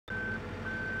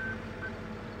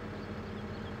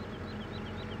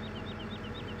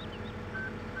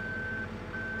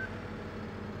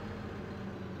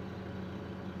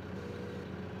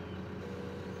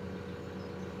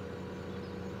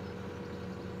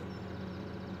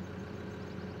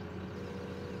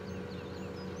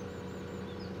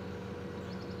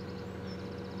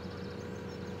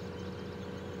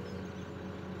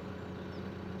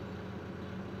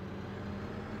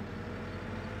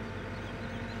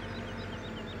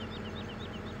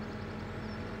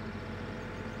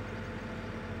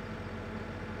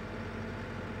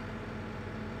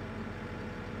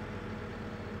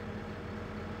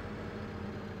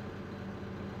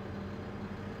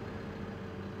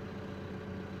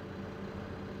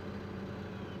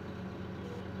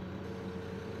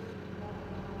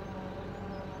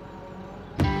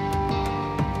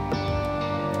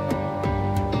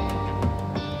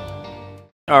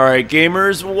Alright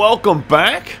gamers, welcome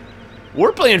back.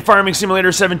 We're playing Farming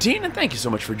Simulator 17 and thank you so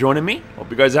much for joining me. Hope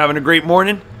you guys are having a great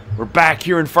morning. We're back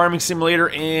here in Farming Simulator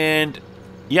and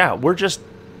yeah, we're just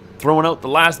throwing out the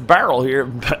last barrel here.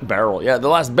 The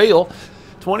last bale.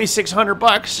 2,600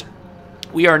 bucks.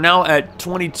 We are now at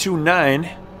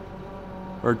 22.9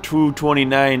 or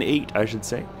 229.8 I should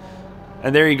say.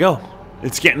 And there you go.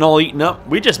 It's getting all eaten up.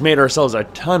 We just made ourselves a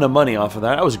ton of money off of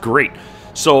that. That was great.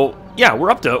 So yeah,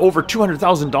 we're up to over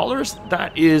 $200,000.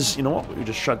 That is, you know what, we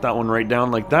just shut that one right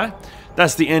down like that.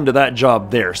 That's the end of that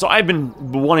job there. So I've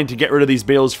been wanting to get rid of these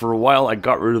bales for a while. I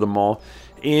got rid of them all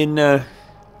in,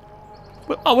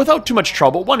 without too much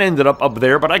trouble. One ended up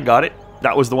there, but I got it.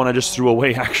 That was the one I just threw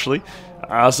away, actually.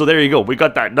 So there you go. We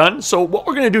got that done. So what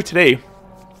we're going to do today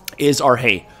is our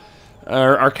hay.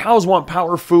 Our cows want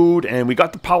power food, and we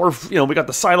got the power, we got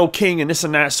the silo king and this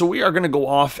and that, so we are going to go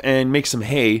off and make some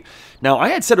hay. Now, I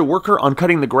had set a worker on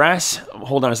cutting the grass.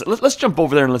 Hold on a second. Let's jump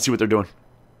over there and let's see what they're doing.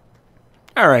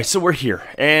 Alright, so we're here,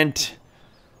 and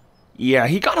yeah,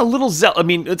 he got a little I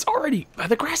mean, it's already,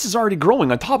 the grass is already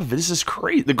growing on top of it. This is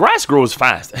crazy. The grass grows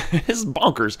fast. This is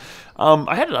bonkers.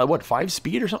 I had it what, 5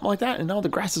 speed or something like that, and now the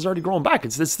grass is already growing back.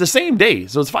 It's the same day,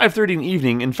 so it's 5:30 in the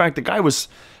evening. In fact, I was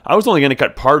only going to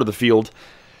cut part of the field,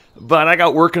 but I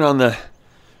got working on the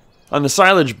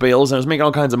silage bales, and I was making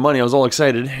all kinds of money. I was all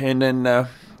excited, and then I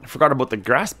forgot about the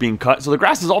grass being cut. So the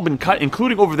grass has all been cut,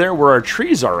 including over there where our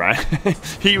trees are at.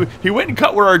 He went and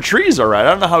cut where our trees are at.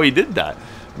 I don't know how he did that.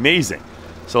 Amazing.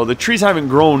 So the trees haven't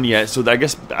grown yet, so I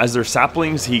guess as they're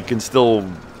saplings, he can still,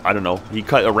 I don't know, he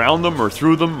cut around them or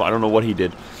through them. I don't know what he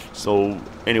did. So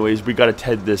anyways, we got to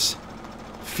ted this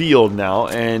field now,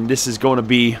 and this is going to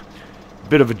be a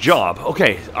bit of a job.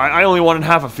 Okay, I only wanted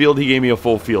half a field. He gave me a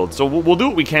full field. So we'll do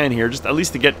what we can here, just at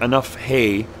least to get enough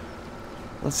hay.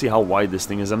 Let's see how wide this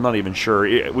thing is. I'm not even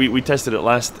sure. We tested it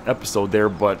last episode there,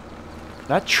 but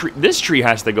this tree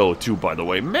has to go too, by the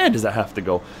way. Man, does that have to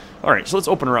go. Alright, so let's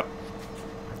open her up.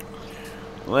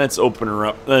 Let's open her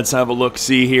up. Let's have a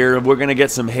look-see here. We're going to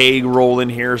get some hay rolling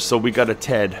here, so we got a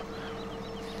ted.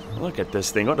 Look at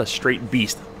this thing. What a straight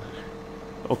beast.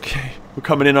 Okay, we're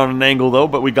coming in on an angle, though,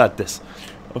 but we got this.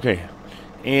 Okay,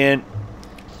 and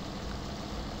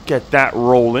get that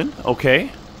rolling.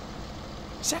 Okay.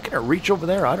 Is that going to reach over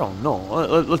there? I don't know.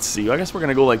 Let's see. I guess we're going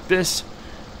to go like this,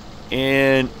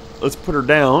 and let's put her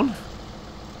down.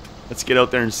 Let's get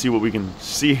out there and see what we can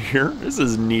see here. This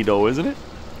is neato, isn't it?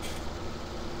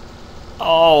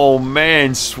 Oh,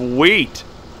 man, sweet.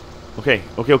 Okay.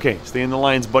 Stay in the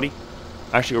lines, buddy.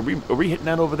 Actually, are we hitting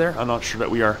that over there? I'm not sure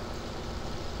that we are.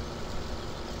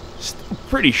 Still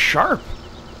pretty sharp.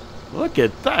 Look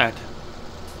at that.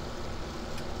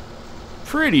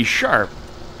 Pretty sharp.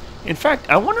 In fact,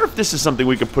 I wonder if this is something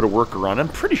we could put a worker on. I'm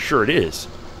pretty sure it is.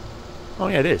 Oh,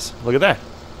 yeah, it is. Look at that.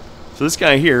 So this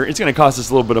guy here, it's going to cost us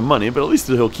a little bit of money, but at least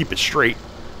he'll keep it straight.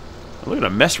 Look at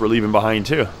the mess we're leaving behind,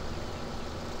 too.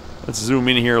 Let's zoom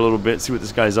in here a little bit, see what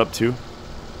this guy's up to.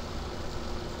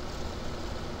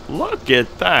 Look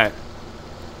at that.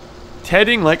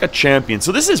 Tedding like a champion.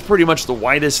 So this is pretty much the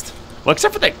widest, well,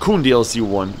 except for that Coon DLC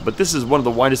one, but this is one of the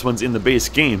widest ones in the base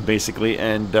game, basically,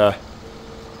 and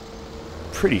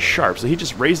pretty sharp. So he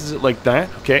just raises it like that,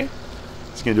 okay.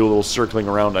 He's going to do a little circling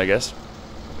around, I guess.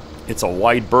 It's a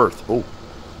wide berth. Oh,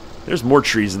 there's more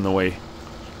trees in the way.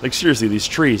 Like, seriously, these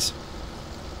trees.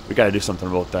 We gotta do something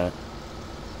about that.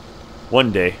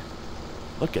 One day.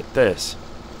 Look at this.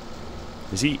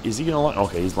 Is he gonna line?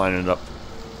 Okay, he's lining it up.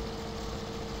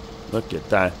 Look at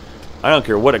that. I don't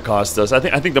care what it costs us. I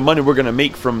think the money we're gonna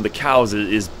make from the cows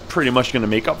is pretty much gonna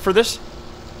make up for this.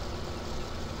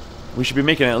 We should be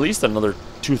making at least another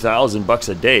 2,000 bucks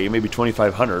a day, maybe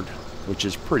 2,500, which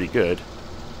is pretty good.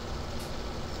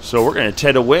 So we're gonna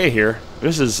ted away here.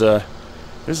 This is a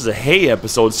hay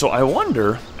episode. So I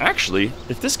wonder, actually,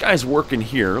 if this guy's working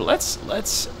here.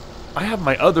 I have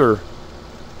my other,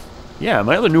 yeah,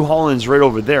 my other New Holland's right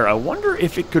over there. I wonder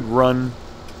if it could run.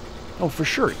 Oh, for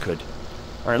sure it could.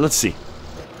 All right, let's see.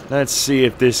 Let's see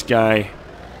if this guy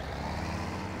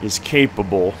is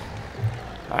capable.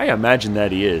 I imagine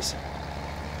that he is,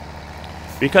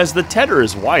 because the tedder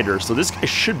is wider, so this guy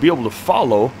should be able to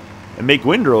follow and make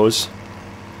windrows.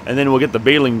 And then we'll get the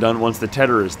baling done once the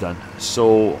tedder is done.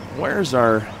 So, where's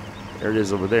our... There it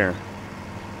is over there.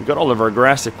 We've got all of our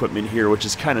grass equipment here, which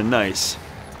is kind of nice.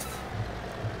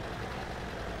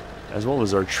 As well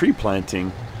as our tree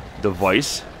planting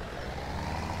device.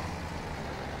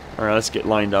 Alright, let's get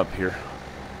lined up here.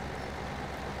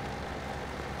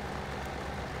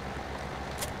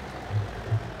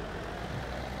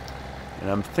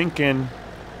 And I'm thinking...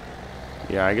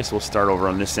 Yeah, I guess we'll start over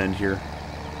on this end here.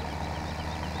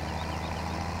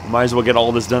 Might as well get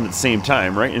all this done at the same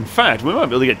time, right? In fact, we might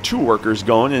be able to get 2 workers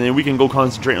going, and then we can go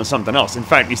concentrate on something else. In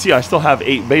fact, you see, I still have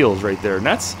 8 bales right there, and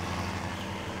that's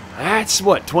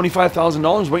what,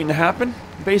 $25,000 waiting to happen,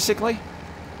 basically.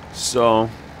 So,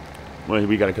 well,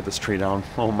 we gotta cut this tree down.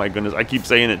 Oh my goodness, I keep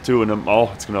saying it too, and I'm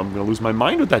gonna lose my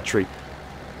mind with that tree.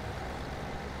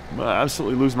 I'm gonna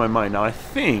absolutely lose my mind. Now I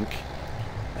think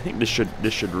this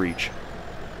should reach.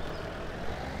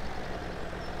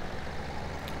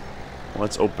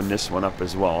 Let's open this one up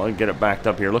as well and get it backed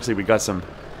up here. Looks like we got some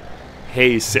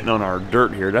hay sitting on our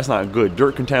dirt here. That's not good.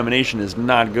 Dirt contamination is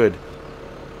not good.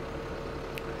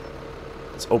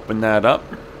 Let's open that up.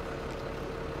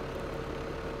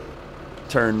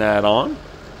 Turn that on.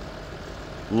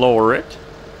 Lower it.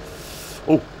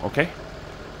 Oh, okay.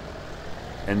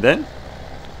 And then,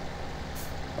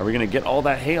 are we going to get all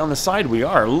that hay on the side? We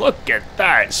are. Look at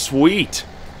that. Sweet.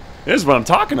 This is what I'm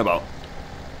talking about.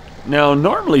 Now,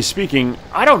 normally speaking,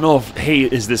 I don't know if hay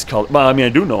is this color. Well, I mean, I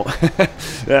do know.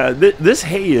 This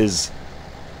hay it's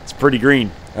pretty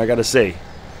green, I gotta say.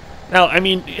 Now, I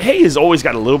mean, hay has always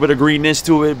got a little bit of greenness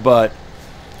to it, but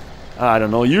I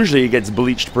don't know. Usually it gets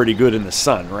bleached pretty good in the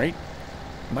sun, right?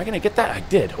 Am I gonna get that? I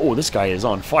did. Oh, this guy is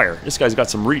on fire. This guy's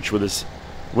got some reach with his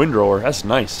windrower. That's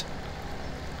nice.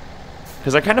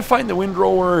 Because I kind of find the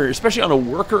windrower, especially on a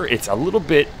worker, it's a little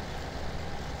bit...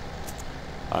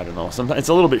 I don't know. Sometimes it's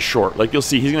a little bit short. Like you'll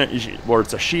see,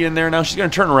 it's a she in there now. She's gonna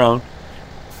turn around,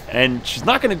 and she's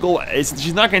not gonna go.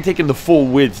 She's not gonna take in the full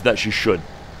width that she should.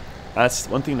 That's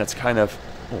one thing that's kind of.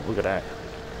 Oh, look at that!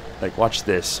 Like, watch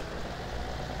this.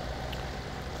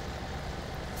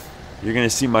 You're gonna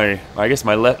see I guess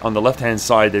on the left-hand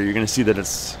side there. You're gonna see that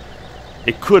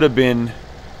it could have been.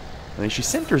 I think she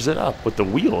centers it up with the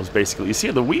wheels. Basically, you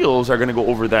see the wheels are gonna go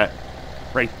over that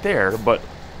right there, but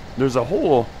there's a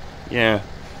hole. Yeah.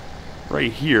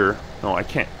 Right here. No, I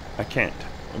can't.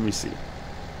 Let me see.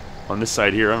 On this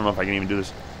side here, I don't know if I can even do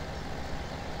this.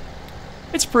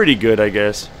 It's pretty good, I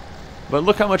guess. But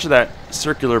look how much of that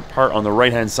circular part on the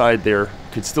right-hand side there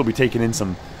could still be taking in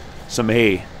some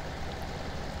hay.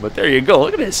 But there you go.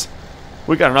 Look at this.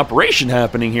 We got an operation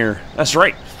happening here. That's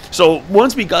right. So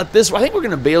once we got this, I think we're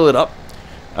going to bale it up.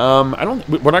 We're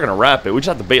not going to wrap it. We just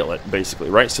have to bale it, basically,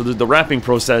 right? So the wrapping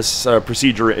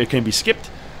procedure, it can be skipped.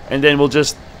 And then we'll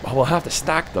have to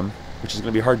stack them, which is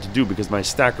going to be hard to do because my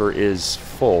stacker is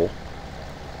full.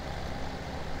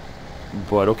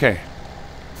 But okay.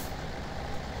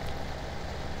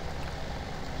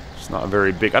 It's not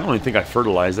very big. I don't even think I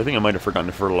fertilized. I think I might have forgotten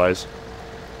to fertilize.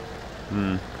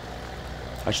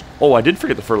 Oh, I did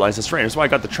forget to fertilize. That's right. That's why I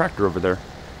got the tractor over there.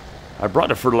 I brought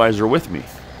the fertilizer with me.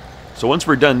 So once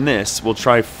we're done this, we'll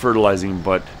try fertilizing,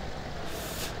 but...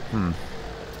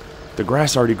 The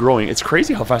grass already growing. It's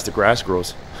crazy how fast the grass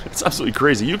grows. It's absolutely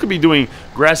crazy. You could be doing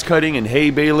grass cutting and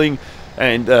hay baling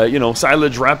and,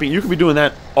 silage wrapping. You could be doing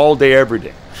that all day, every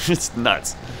day. It's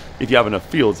nuts. If you have enough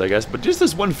fields, I guess. But just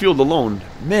this one field alone,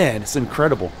 man, it's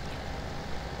incredible.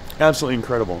 Absolutely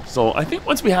incredible. So I think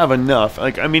once we have enough,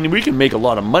 we can make a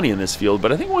lot of money in this field,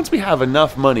 but I think once we have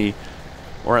enough money,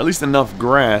 or at least enough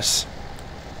grass,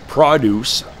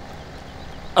 produce,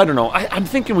 I don't know. I'm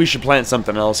thinking we should plant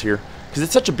something else here. Because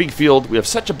it's such a big field, we have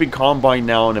such a big combine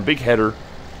now and a big header.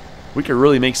 We could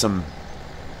really make something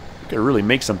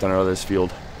out of this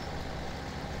field.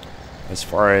 As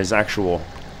far as actual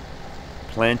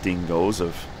planting goes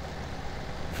of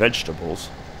vegetables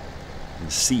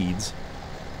and seeds.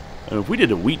 And if we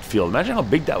did a wheat field, imagine how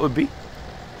big that would be.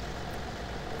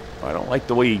 I don't like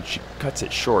the way she cuts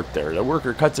it short there. The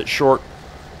worker cuts it short.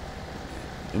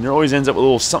 And there always ends up with a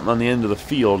little something on the end of the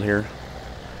field here.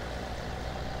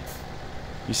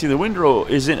 You see, the windrow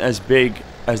isn't as big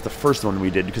as the first one we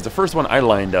did, because the first one I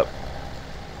lined up.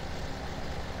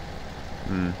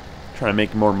 Trying to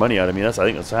make more money out of me. I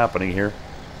think that's happening here.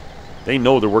 They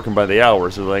know they're working by the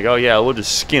hour, so they're like, oh yeah, we'll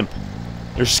just skimp.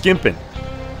 They're skimping.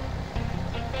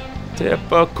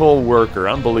 Typical worker.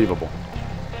 Unbelievable.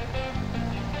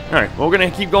 Alright, well, we're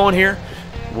going to keep going here.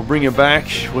 We'll bring you back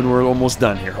when we're almost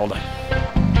done here. Hold on.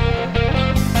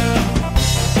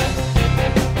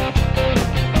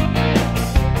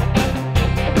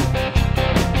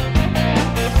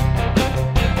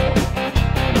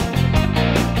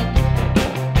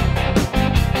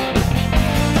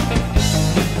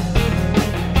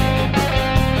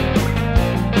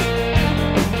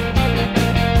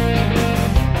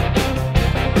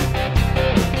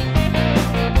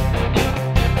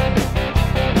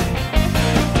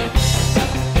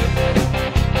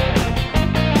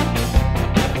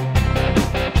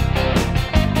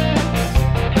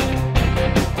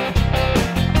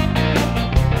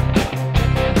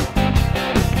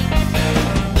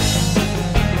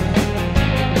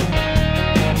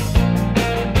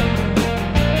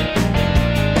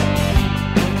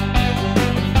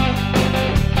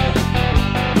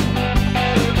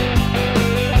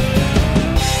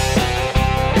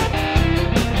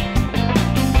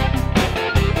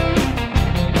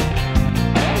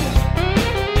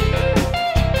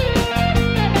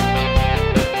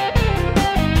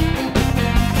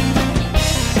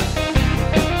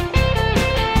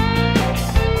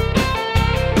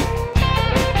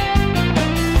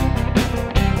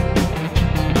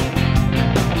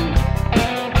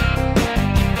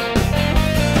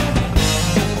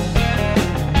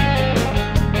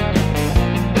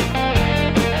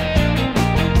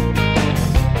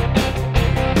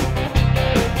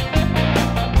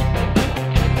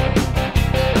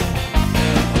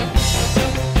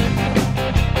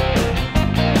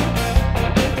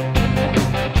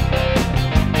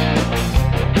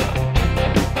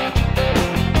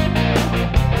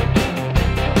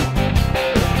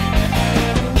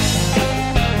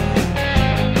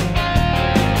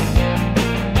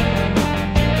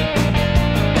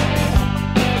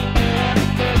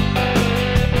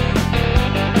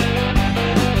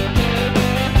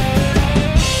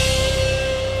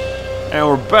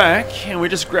 back, and we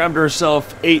just grabbed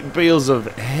ourselves 8 bales of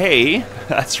hay.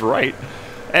 That's right.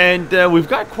 And we've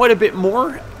got quite a bit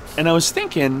more. And I was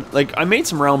thinking, like, I made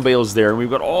some round bales there, and we've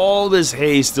got all this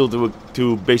hay still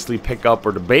to basically pick up,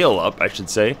 or to bale up, I should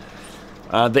say.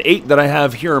 The 8 that I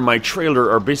have here in my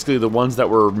trailer are basically the ones that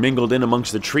were mingled in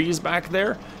amongst the trees back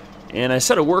there. And I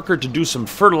set a worker to do some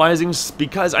fertilizing,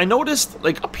 because I noticed,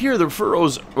 like, up here the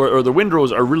furrows, or the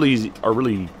windrows are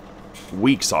really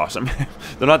weak sauce. I mean,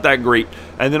 they're not that great.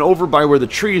 And then over by where the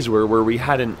trees were, where we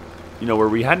hadn't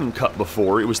cut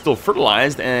before, it was still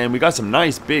fertilized, and we got some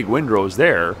nice big windrows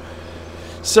there.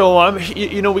 So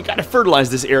you know, we got to fertilize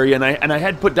this area, and I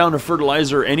had put down a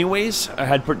fertilizer anyways. I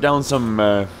had put down some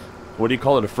what do you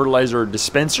call it, a fertilizer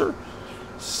dispenser.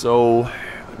 So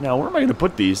now where am I going to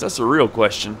put these? That's the real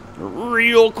question. The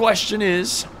real question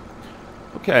is,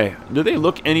 okay, do they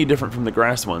look any different from the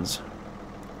grass ones?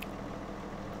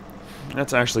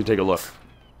 Let's actually take a look.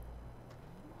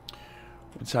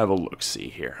 Let's have a look-see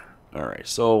here. Alright,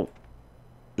 so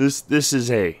this is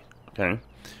hay. Okay.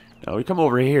 Now we come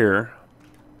over here.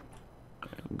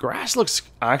 Grass looks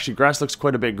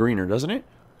quite a bit greener, doesn't it?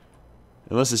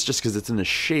 Unless it's just because it's in the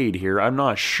shade here. I'm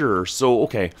not sure. So,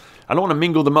 okay. I don't want to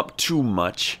mingle them up too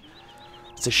much.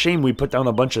 It's a shame we put down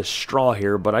a bunch of straw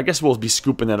here, but I guess we'll be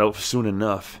scooping that out soon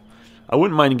enough. I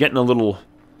wouldn't mind getting a little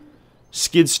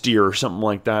skid steer or something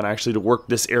like that, actually, to work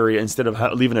this area instead of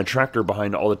leaving a tractor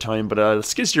behind all the time. But a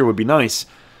skid steer would be nice.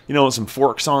 You know, some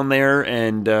forks on there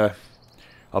and a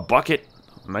bucket.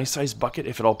 A nice sized bucket,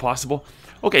 if at all possible.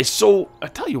 Okay, so I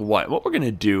tell you what we're going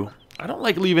to do. I don't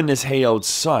like leaving this hay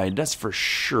outside, that's for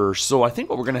sure. So I think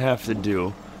what we're going to have to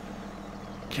do...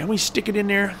 Can we stick it in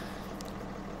there?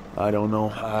 I don't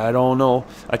know.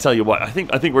 I tell you what, I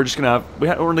think we're just going to have... We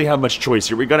don't really have much choice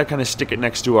here. We got to kind of stick it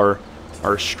next to our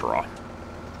straw.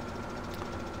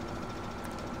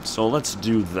 So let's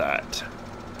do that.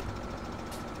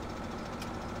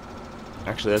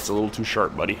 Actually, that's a little too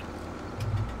sharp, buddy.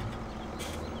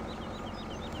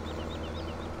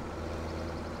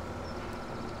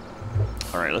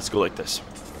 Alright, let's go like this.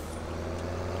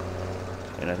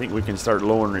 And I think we can start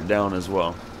lowering it down as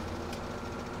well.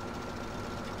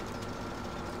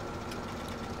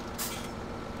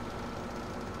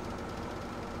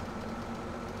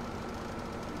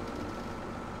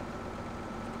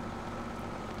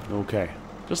 Okay.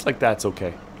 Just like that's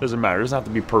okay. Doesn't matter. It doesn't have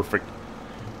to be perfect.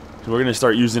 So we're going to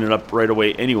start using it up right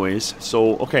away anyways.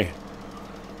 So, okay.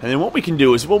 And then what we can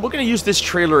do is, well, we're going to use this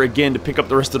trailer again to pick up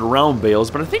the rest of the round bales.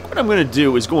 But I think what I'm going to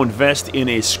do is go invest in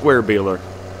a square baler.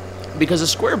 Because a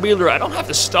square baler, I don't have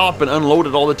to stop and unload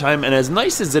it all the time. And as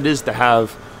nice as it is to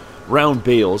have round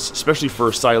bales, especially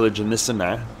for silage and this and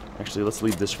that. Actually, let's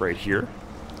leave this right here.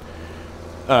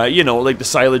 You know, like the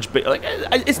silage, like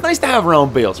it's nice to have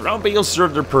round bales. Round bales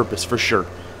serve their purpose for sure.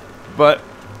 But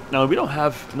no, we don't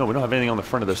have anything on the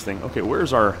front of this thing. Okay,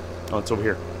 where's our... Oh, it's over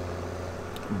here.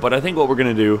 But I think what we're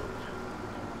going to do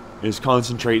is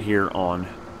concentrate here on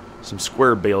some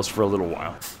square bales for a little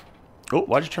while. Oh,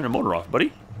 why'd you turn the motor off,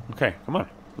 buddy? Okay, come on.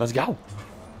 Let's go.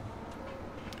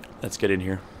 Let's get in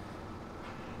here.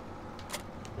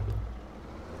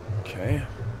 Okay.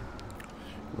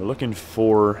 We're looking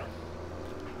for...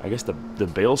 I guess the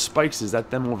bale spikes, is that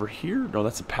them over here? No,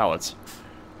 that's the pallets.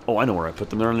 Oh, I know where I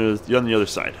put them. They're on the other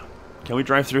side. Can we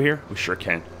drive through here? We sure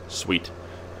can. Sweet.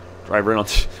 Drive right on,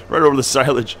 right over the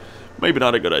silage. Maybe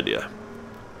not a good idea.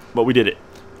 But we did it.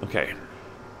 Okay.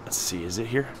 Let's see. Is it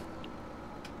here?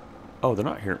 Oh, they're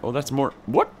not here. Oh, that's more...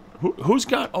 What? Who's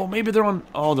got... Oh, maybe they're on...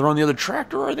 Oh, they're on the other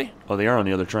tractor, are they? Oh, they are on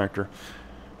the other tractor.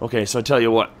 Okay, so I tell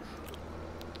you what.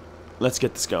 Let's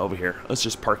get this guy over here. Let's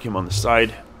just park him on the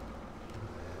side.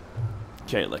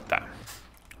 Okay, like that.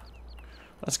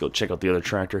 Let's go check out the other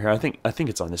tractor here. I think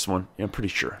it's on this one. Yeah, I'm pretty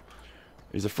sure.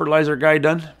 Is the fertilizer guy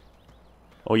done?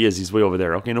 Oh, he is. He's way over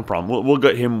there. Okay, no problem. We'll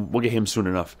get him. We'll get him soon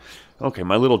enough. Okay,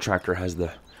 my little tractor has the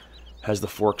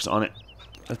forks on it.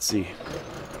 Let's see.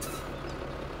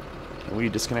 Can we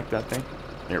disconnect that thing?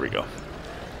 There we go.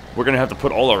 We're gonna have to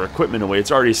put all our equipment away.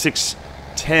 It's already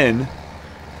 6:10.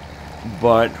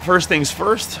 But first things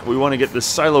first, we want to get this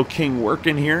Silo King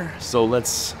working here. So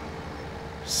let's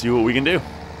see what we can do.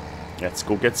 Let's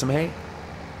go get some hay.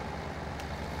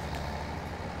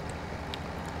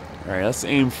 Alright, let's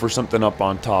aim for something up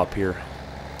on top here.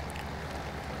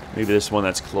 Maybe this one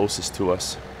that's closest to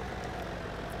us.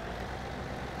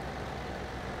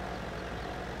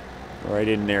 Right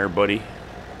in there, buddy.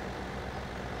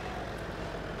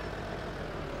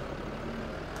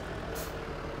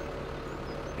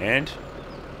 And?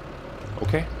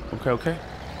 Okay.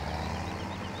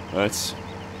 That's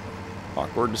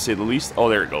awkward to say the least. Oh,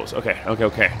 there it goes. Okay.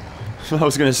 I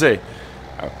was gonna say.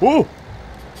 Whoa!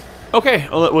 Okay,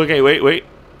 okay, wait.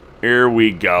 Here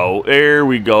we go. There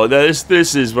we go.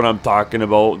 This is what I'm talking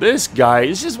about. This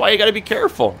is why you gotta be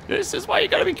careful. This is why you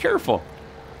gotta be careful.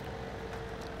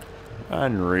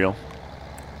 Unreal.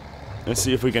 Let's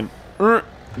see if we can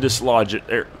dislodge it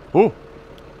there. Oh.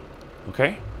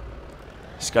 Okay.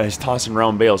 This guy's tossing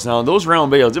round bales. Now, those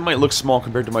round bales, it might look small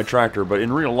compared to my tractor, but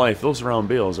in real life, those round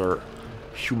bales are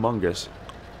humongous.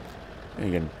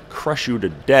 They can crush you to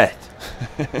death.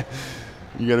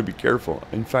 You gotta be careful.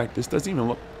 In fact, this doesn't even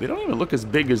look... They don't even look as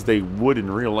big as they would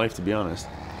in real life, to be honest.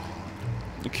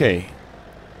 Okay.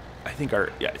 I think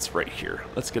our... Yeah, it's right here.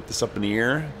 Let's get this up in the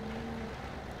air.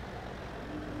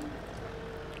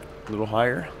 A little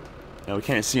higher. Now, we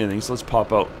can't see anything, so let's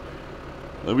pop out.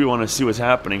 We want to see what's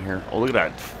happening here. Oh, look at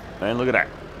that. Man, look at that.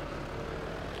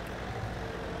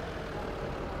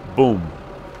 Boom.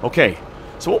 Okay.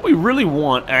 So what we really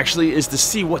want, actually, is to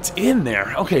see what's in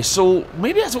there. Okay, so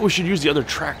maybe that's what we should use the other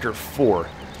tractor for.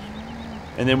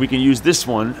 And then we can use this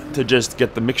one to just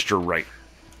get the mixture right.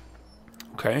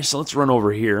 Okay, so let's run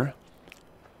over here.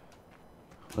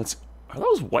 Let's... Are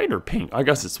those white or pink? I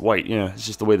guess it's white, yeah. It's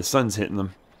just the way the sun's hitting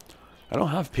them. I don't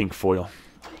have pink foil.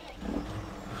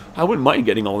 I wouldn't mind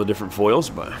getting all the different foils,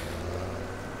 but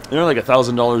they're like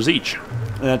 $1,000 each.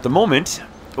 And at the moment,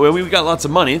 well, we've got lots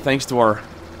of money thanks to our...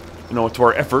 You know, to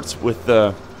our efforts with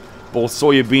both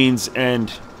soybeans and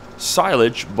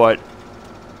silage, but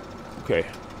okay,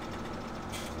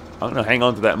 I'm gonna hang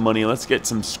on to that money. Let's get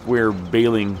some square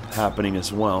baling happening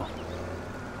as well.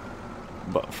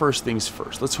 But first things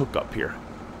first, let's hook up here.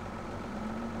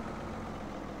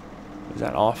 Is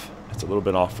that off? It's a little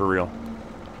bit off for real.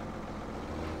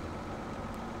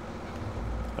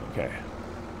 Okay.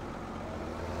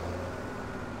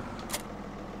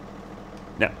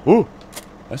 Now, ooh.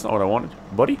 That's not what I wanted.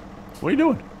 Buddy, what are you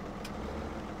doing?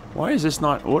 Why is this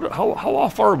not... How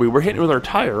off are we? We're hitting with our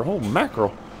tire. Oh,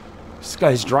 mackerel. This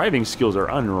guy's driving skills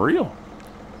are unreal.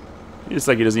 It's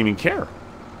like he doesn't even care.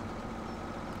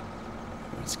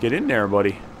 Let's get in there,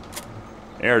 buddy.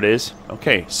 There it is.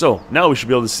 Okay, so now we should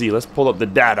be able to see. Let's pull up the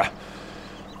data.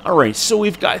 Alright, so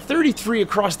we've got 33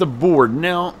 across the board.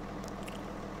 Now,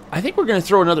 I think we're going to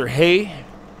throw another hay...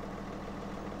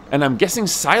 And I'm guessing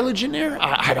silage in there?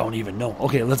 I don't even know.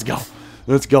 Okay, let's go.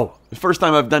 Let's go. The first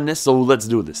time I've done this, so let's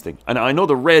do this thing. And I know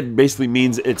the red basically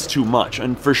means it's too much.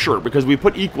 And for sure, because we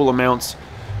put equal amounts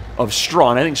of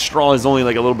straw. And I think straw is only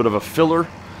like a little bit of a filler,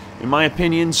 in my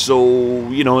opinion. So,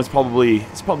 you know, it's probably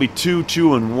 2,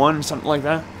 2, and 1, something like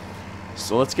that.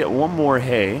 So let's get one more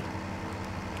hay.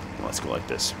 Let's go like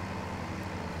this.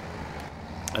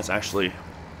 Let's actually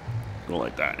go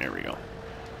like that. There we go.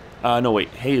 No, wait.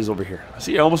 Hay is over here.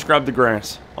 See, I almost grabbed the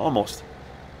grass. Almost.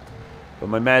 But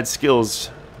my mad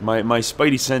skills, my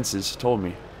spidey senses told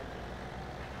me.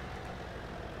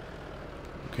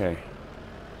 Okay.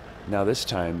 Now this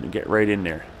time, get right in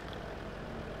there.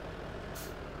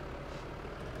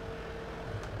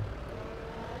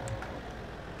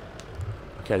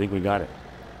 Okay, I think we got it.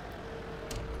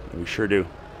 We sure do.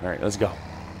 Alright, let's go.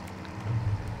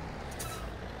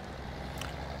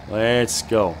 Let's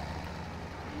go.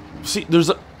 See, there's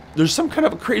some kind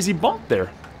of a crazy bump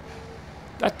there.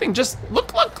 That thing just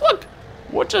look.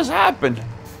 What just happened?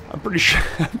 I'm pretty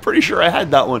sure I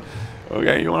had that one.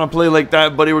 Okay, you want to play like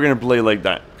that, buddy? We're gonna play like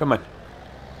that. Come on.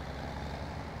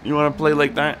 You want to play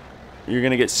like that? You're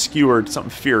gonna get skewered. Something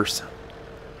fierce.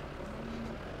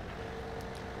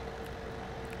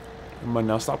 Come on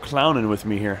now, stop clowning with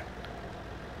me here.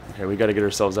 Okay, we got to get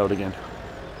ourselves out again.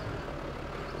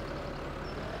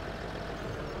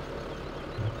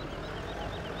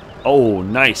 Oh,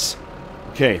 nice.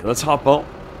 Okay, let's hop out.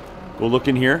 Go look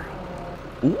in here.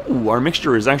 Ooh, our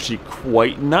mixture is actually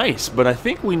quite nice, but I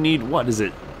think we need, what is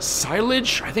it?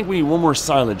 Silage? I think we need one more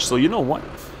silage. So you know what?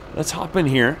 Let's hop in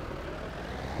here.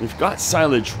 We've got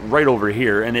silage right over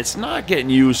here, and it's not getting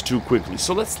used too quickly.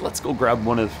 So let's go grab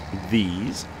one of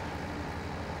these.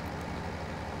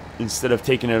 Instead of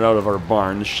taking it out of our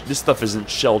barn. This stuff isn't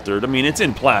sheltered. I mean, it's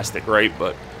in plastic, right?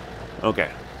 But,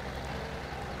 okay.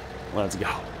 Let's go.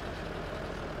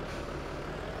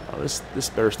 Oh, this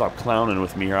better stop clowning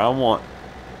with me here. I want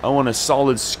a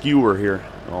solid skewer here.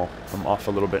 Oh, I'm off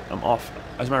a little bit. I'm off.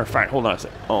 As a matter of fact, hold on a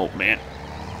sec. Oh, man.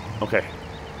 Okay.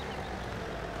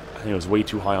 I think it was way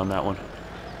too high on that one.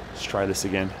 Let's try this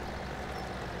again.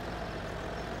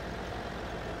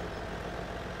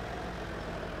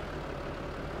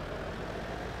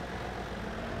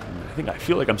 I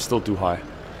feel like I'm still too high.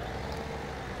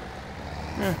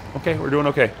 Yeah, okay, we're doing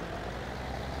okay.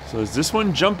 So does this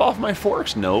one jump off my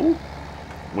forks? No.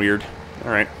 Weird.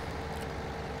 Alright.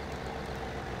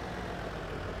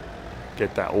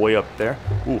 Get that way up there.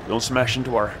 Ooh, don't smash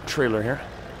into our trailer here.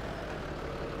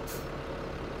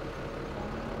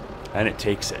 And it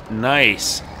takes it.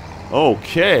 Nice.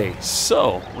 Okay,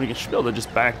 so we should be able to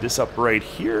just back this up right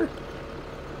here.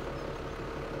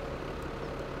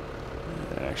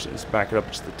 Actually, let's back it up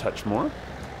just a touch more.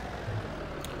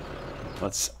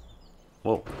 Let's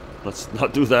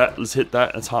not do that. Let's hit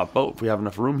that. Let's hop out. If we have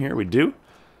enough room here, we do.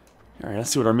 All right, let's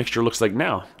see what our mixture looks like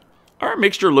now. Our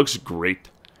mixture looks great.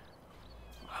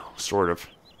 Well, sort of.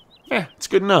 Yeah, it's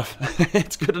good enough.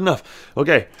 It's good enough.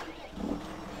 Okay.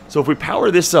 So if we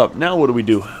power this up, now what do we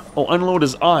do? Oh, unload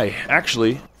his eye.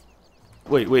 Actually,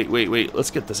 wait.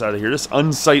 Let's get this out of here. This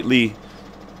unsightly.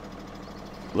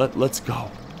 Let's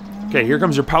go. Okay, here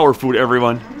comes your power food,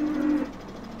 everyone.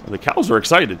 The cows are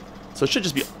excited. So it should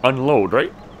just be unload,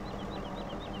 right?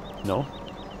 No.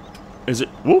 Is it?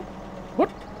 Whoop. What?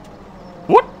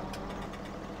 What?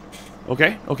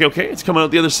 Okay. It's coming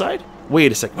out the other side.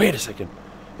 Wait a second.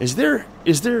 Is there,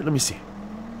 let me see.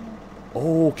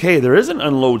 Okay, there is an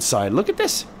unload side. Look at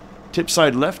this. Tip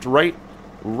side left, right.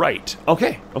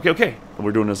 Okay.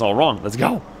 We're doing this all wrong. Let's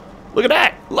go. Look at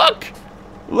that.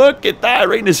 Look at that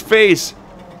right in his face.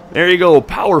 There you go.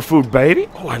 Power food, baby.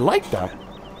 Oh, I like that.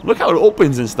 Look how it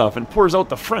opens and stuff and pours out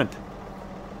the front.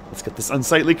 Let's get this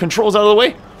unsightly controls out of the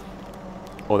way.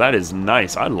 Oh, that is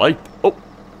nice. I like. Oh,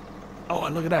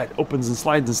 and look at that. It opens and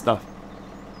slides and stuff.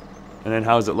 And then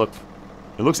how does it look?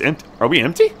 It looks empty. Are we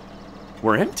empty?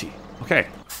 We're empty. Okay,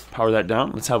 power that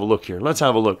down. Let's have a look here. What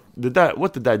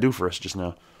did that do for us just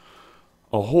now?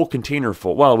 A whole container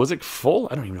full. Wow, was it full?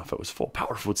 I don't even know if it was full.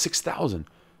 Power food, 6,000.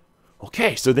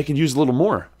 Okay, so they can use a little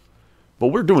more. But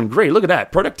we're doing great. Look at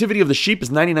that. Productivity of the sheep is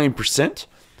 99%.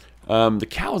 The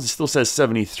cows, it still says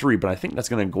 73, but I think that's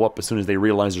going to go up as soon as they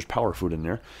realize there's power food in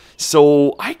there.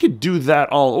 So I could do that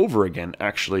all over again,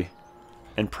 actually.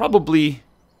 And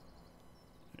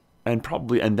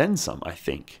then some, I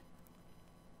think.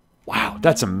 Wow,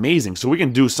 that's amazing. So we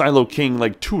can do Silo King,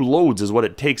 like 2 loads is what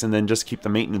it takes, and then just keep the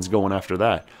maintenance going after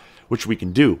that, which we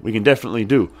can do. We can definitely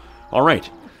do. All right,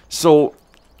 so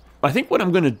I think what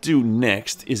I'm going to do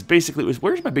next is basically,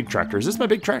 where's my big tractor? Is this my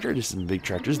big tractor? This is my big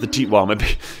tractor. This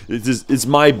is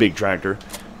my big tractor.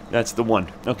 That's the one.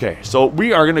 Okay, so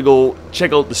we are going to go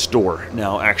check out the store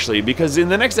now, actually, because in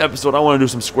the next episode, I want to do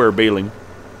some square baling.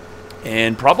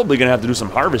 And probably going to have to do some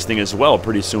harvesting as well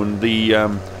pretty soon. The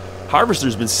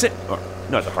harvester's been sitting,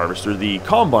 not the harvester, the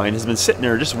combine has been sitting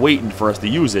there just waiting for us to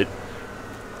use it.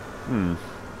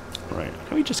 Alright,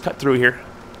 can we just cut through here?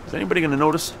 Is anybody going to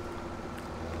notice?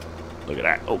 Look at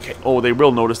that. Okay. Oh, they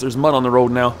will notice. There's mud on the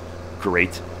road now.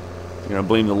 Great. You're going to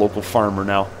blame the local farmer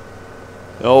now.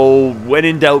 Oh, when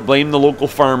in doubt, blame the local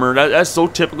farmer. That's so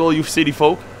typical of you city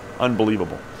folk.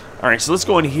 Unbelievable. Alright, so let's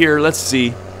go in here. Let's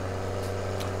see.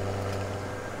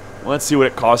 Let's see what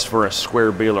it costs for a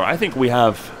square baler. I think we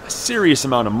have a serious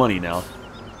amount of money now.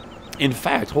 In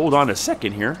fact, hold on a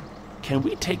second here. Can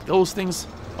we take those things?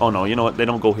 Oh, no, you know what? They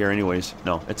don't go here anyways.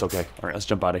 No, it's okay. All right, let's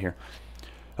jump out of here.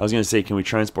 I was going to say, can we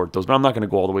transport those? But I'm not going to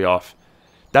go all the way off.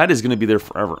 That is going to be there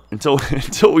forever until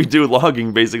we do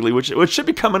logging, basically, which should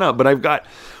be coming up. But I've got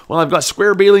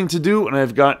square baling to do, and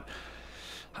I've got...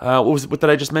 what did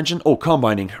I just mention? Oh,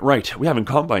 combining. Right. We haven't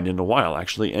combined in a while,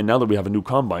 actually. And now that we have a new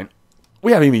combine,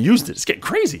 we haven't even used it. It's getting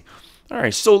crazy. All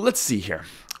right, so let's see here.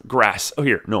 Grass. Oh,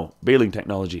 here. No. Baling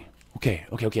technology. Okay.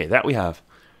 That we have.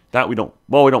 That we don't.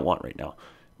 Well, we don't want right now.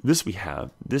 This we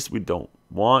have. This we don't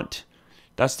want.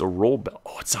 That's the roll bell.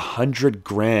 Oh, it's $100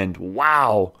 grand.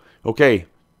 Wow. Okay.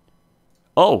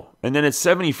 Oh, and then it's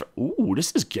 70. Ooh,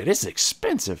 this is good. This is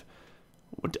expensive.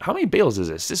 How many bales is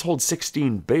this? This holds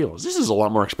 16 bales. This is a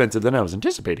lot more expensive than I was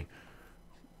anticipating.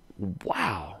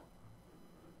 Wow.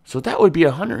 So that would be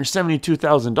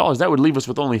 $172,000. That would leave us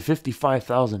with only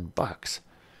 $55,000.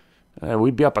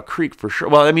 We'd be up a creek for sure.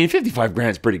 Well, I mean, 55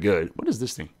 grand is pretty good. What is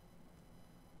this thing?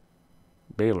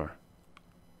 Baler.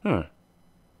 Huh.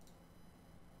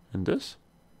 And this?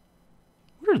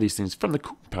 What are these things? From the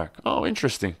coop pack. Oh,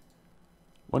 interesting.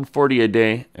 140 a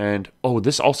day. And, oh,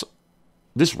 this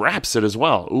wraps it as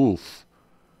well. Oof.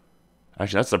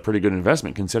 Actually, that's a pretty good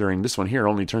investment considering this one here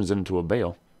only turns it into a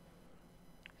bale.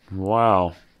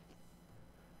 Wow.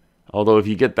 Although if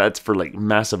you get that for like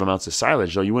massive amounts of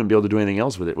silage, though, you wouldn't be able to do anything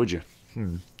else with it, would you?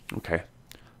 Okay.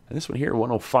 And this one here,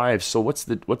 105. So what's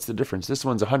the difference? This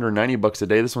one's 190 bucks a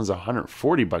day. This one's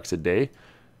 140 bucks a day.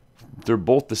 They're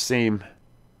both the same.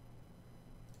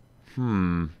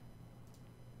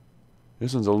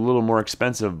 This one's a little more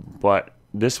expensive, but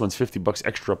this one's 50 bucks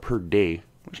extra per day,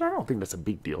 which I don't think that's a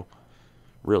big deal,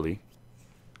 really.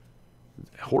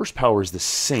 Horsepower is the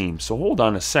same. So hold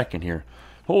on a second here.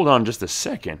 Hold on just a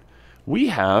second. We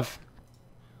have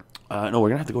No, we're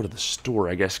going to have to go to the store,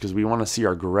 I guess, because we want to see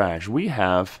our garage. We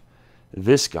have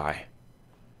this guy.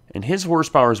 And his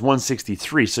horsepower is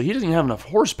 163, so he doesn't even have enough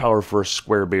horsepower for a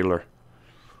square baler.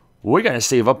 We got to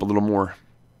save up a little more.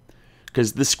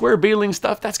 Because the square baling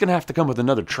stuff, that's going to have to come with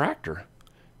another tractor.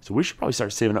 So we should probably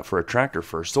start saving up for a tractor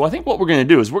first. So I think what we're going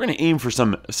to do is we're going to aim for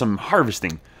some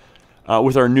harvesting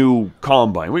with our new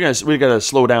combine. We got to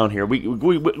slow down here.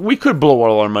 We could blow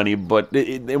all our money, but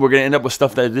we're going to end up with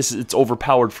stuff that it's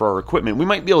overpowered for our equipment. We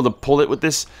might be able to pull it with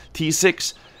this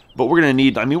T6, but we're going to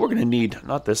need, we're going to need,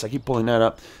 not this, I keep pulling that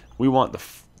up. We want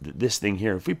this thing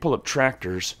here. If we pull up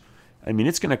tractors,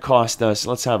 it's going to cost us,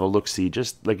 let's have a look-see,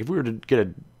 just like if we were to get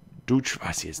a Dutch,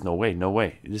 I see, it's no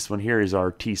way. This one here is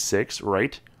our T6,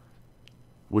 right?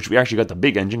 Which we actually got the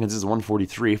big engine because this is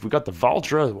 143. If we got the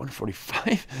Valtra,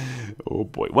 145, oh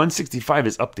boy, 165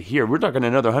 is up to here. We're talking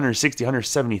another 160,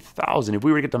 170,000. If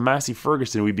we were to get the Massey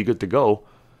Ferguson, we'd be good to go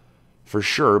for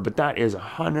sure. But that is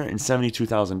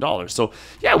 $172,000. So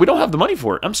yeah, we don't have the money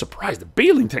for it. I'm surprised. The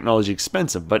baling technology is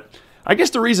expensive, but I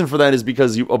guess the reason for that is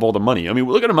because of all the money.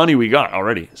 Look at the money we got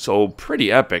already. So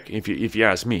pretty epic, if you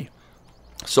ask me.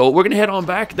 So we're going to head on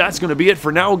back. That's going to be it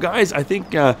for now, guys. I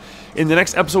think in the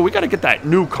next episode, we got to get that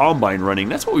new combine running.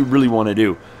 That's what we really want to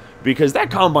do, because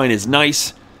that combine is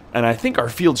nice, and I think our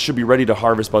fields should be ready to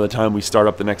harvest by the time we start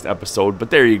up the next episode. But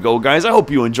there you go, guys. I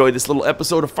hope you enjoyed this little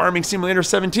episode of Farming Simulator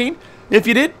 17. If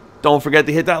you did, don't forget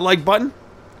to hit that like button,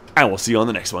 and we'll see you on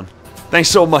the next one. Thanks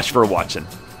so much for watching.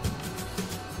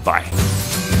 Bye.